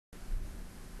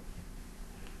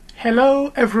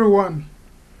Hello everyone,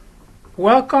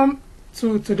 welcome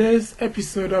to today's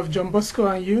episode of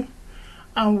Johnbosco and You,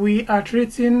 and we are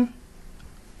treating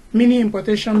mini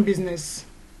importation business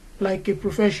like a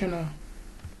professional.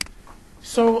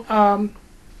 So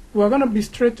we're going to be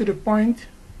straight to the point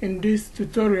in this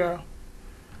tutorial.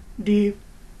 The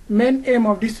main aim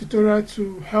of this tutorial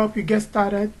to help you get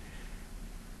started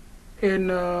in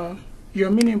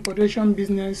your mini importation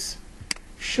business,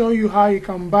 show you how you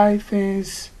can buy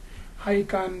things, how you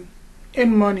can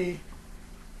earn money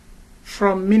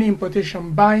from mini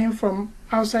importation, buying from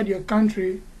outside your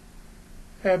country,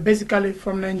 basically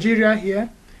from Nigeria here,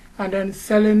 and then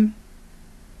selling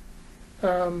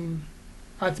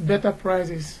at better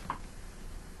prices.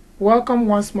 Welcome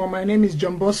once more. My name is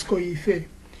Johnbosco Ife,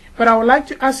 but I would like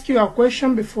to ask you a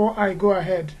question before I go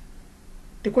ahead.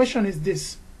 The question is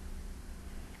this: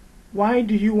 why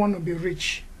do you want to be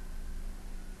rich?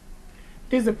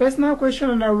 This is a personal question,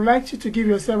 and I would like you to give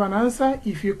yourself an answer.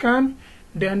 If you can,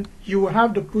 then you will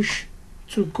have the push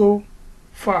to go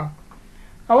far.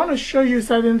 I want to show you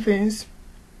certain things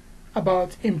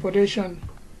about importation.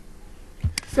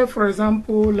 Say for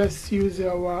example, let's use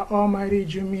our almighty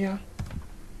Jumia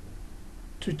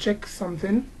to check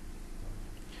something.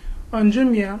 On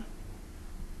Jumia,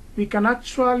 we can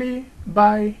actually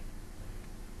buy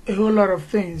a whole lot of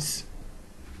things.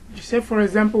 Say for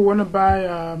example, we want to buy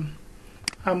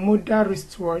a Muda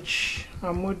wristwatch.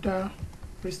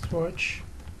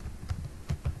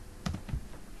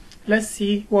 Let's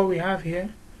see what we have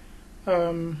here.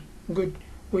 Good.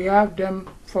 We have them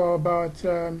for about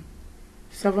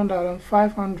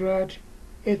 7,500,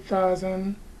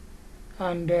 8,000,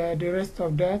 and the rest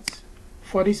of that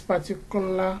for this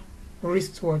particular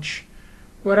wristwatch.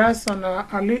 Whereas on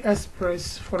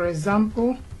AliExpress, for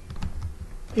example,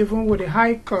 even with the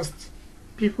high cost,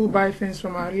 people buy things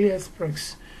from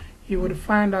AliExpress, you would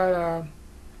find that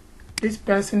this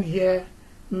person here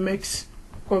makes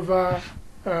over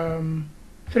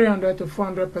 300 to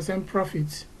 400%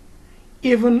 profit,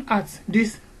 even at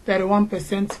this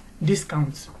 31%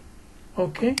 discount.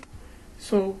 Okay,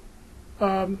 so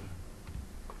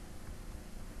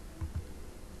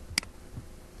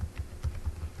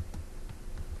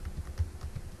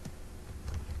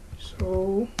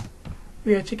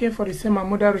we are checking for the same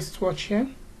Amuda wristwatch here.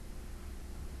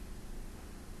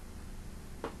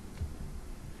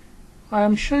 I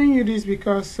am showing you this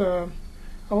because I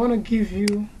want to give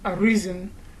you a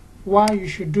reason why you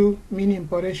should do mini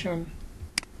importation.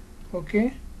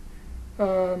 Okay,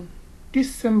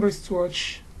 this same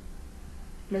wristwatch,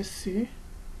 let's see,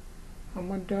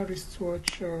 Amuda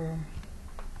wristwatch.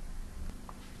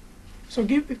 So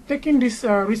taking this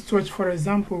wristwatch for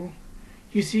example,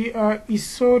 you see it's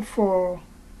sold for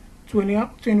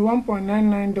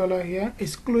 $21.99 here,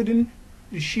 excluding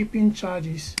the shipping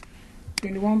charges.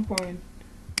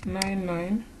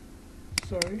 21.99,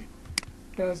 sorry,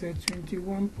 that's a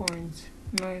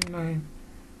 21.99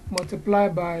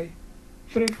 multiplied by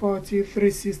 340,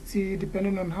 360,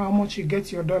 depending on how much you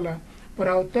get your dollar. But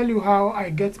I'll tell you how I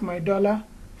get my dollar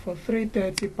for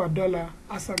 330 per dollar,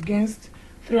 as against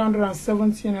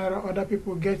 370 naira other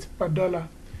people get per dollar.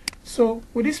 So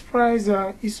with this price,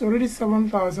 it's already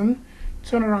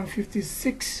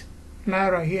 7,256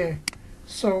 naira here.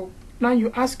 So now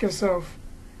you ask yourself,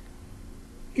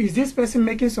 is this person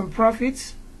making some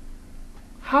profits?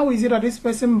 How is it that this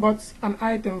person bought an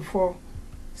item for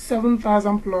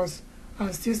 7,000 plus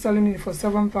and still selling it for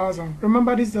 7,000?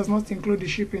 Remember, this does not include the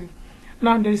shipping.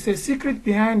 Now there is a secret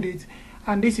behind it,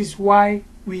 and this is why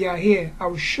we are here. I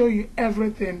will show you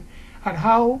everything and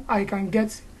how I can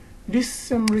get this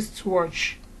same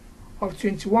wristwatch of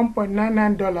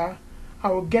 $21.99.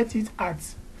 I will get it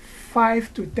at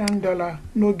 $5 to $10,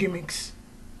 no gimmicks.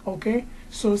 Okay,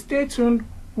 so stay tuned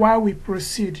while we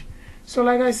proceed. So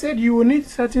like I said, you will need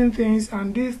certain things,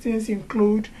 and these things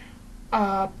include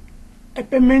a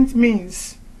payment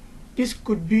means. This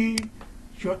could be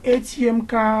your ATM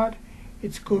card,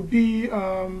 it could be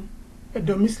a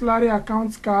domiciliary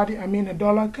account card, I mean a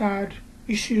dollar card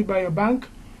issued by your bank.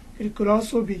 It could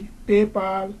also be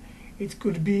PayPal, it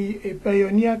could be a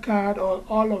Pioneer card, or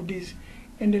all of these.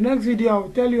 In the next video, I will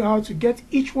tell you how to get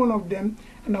each one of them,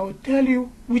 and I will tell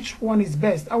you which one is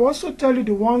best. I will also tell you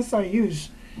the ones I use,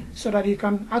 so that you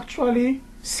can actually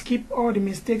skip all the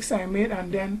mistakes I made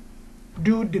and then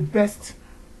do the best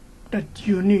that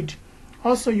you need.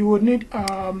 Also, you will need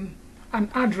an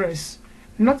address,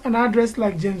 not an address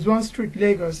like James Bond Street,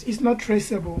 Lagos. It's not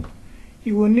traceable.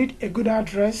 You will need a good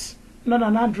address, not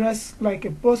an address like a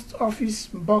post office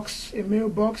box, a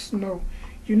mailbox. No,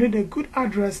 you need a good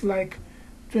address like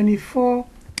 24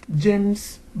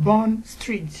 James Bond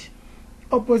Street,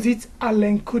 opposite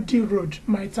Alenkudi Road,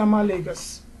 Maitama,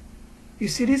 Lagos. You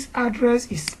see, this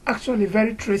address is actually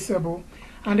very traceable,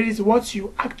 and it is what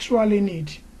you actually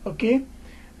need. Okay,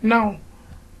 now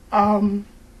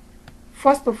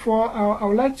first of all, I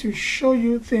would like to show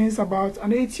you things about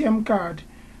an ATM card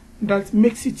that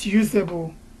makes it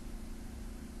usable.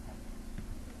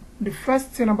 The first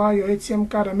thing about your ATM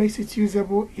card that makes it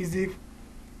usable is the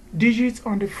digits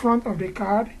on the front of the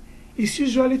card. It's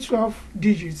usually 12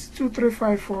 digits,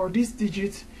 2354. This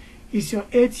digit is your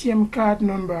ATM card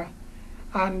number,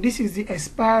 and this is the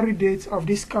expiry date of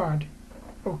this card.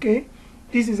 Okay,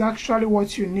 this is actually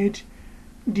what you need: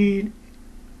 the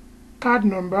card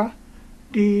number,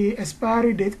 the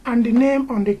expiry date, and the name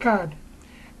on the card.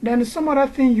 Then some other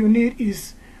thing you need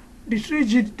is the 3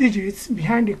 digits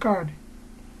behind the card.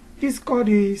 This is called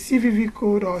the CVV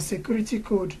code or security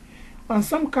code. On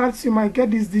some cards you might get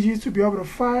these digits to be up to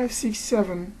 5, 6,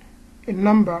 7 in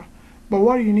number, but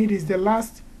what you need is the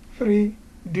last 3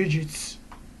 digits.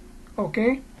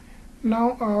 Okay,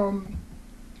 now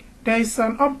there is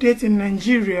an update in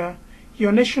Nigeria.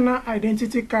 Your national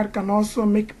identity card can also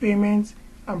make payments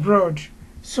abroad.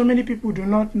 So many people do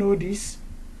not know this.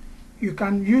 You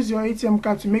can use your ATM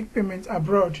card to make payments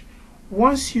abroad.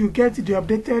 Once you get the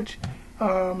updated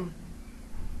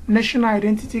national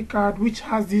identity card, which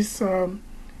has this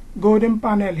golden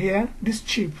panel here, this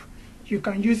chip, you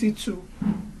can use it to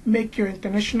make your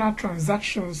international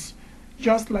transactions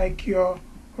just like your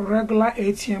regular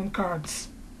ATM cards.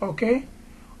 Okay,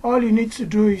 all you need to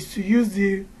do is to use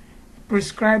the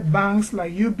prescribed banks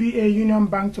like UBA, Union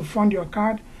Bank to fund your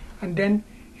card, and then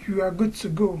you are good to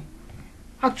go.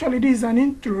 Actually, this is an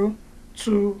intro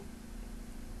to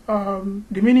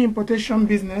the mini importation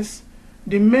business.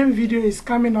 The main video is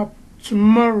coming up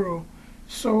tomorrow,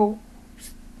 so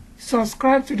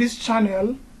subscribe to this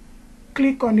channel,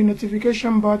 click on the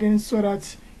notification button so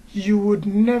that you would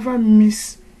never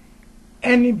miss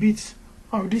any bit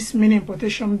of this mini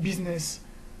importation business.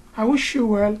 I wish you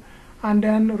well, and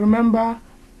then remember,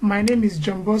 my name is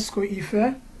Johnbosco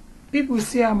Ife. People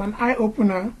say I'm an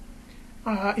eye-opener.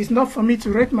 It's not for me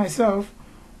to rate myself,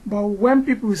 but when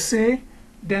people say,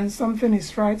 then something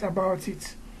is right about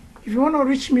it. If you want to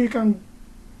reach me, you can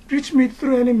reach me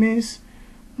through any means: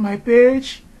 my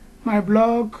page, my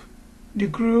blog, the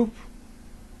group,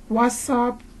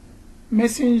 WhatsApp,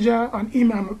 Messenger, and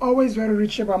email. I'm always very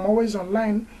reachable. I'm always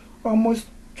online almost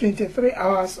 23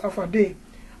 hours of a day.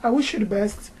 I wish you the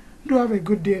best. Do have a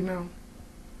good day now.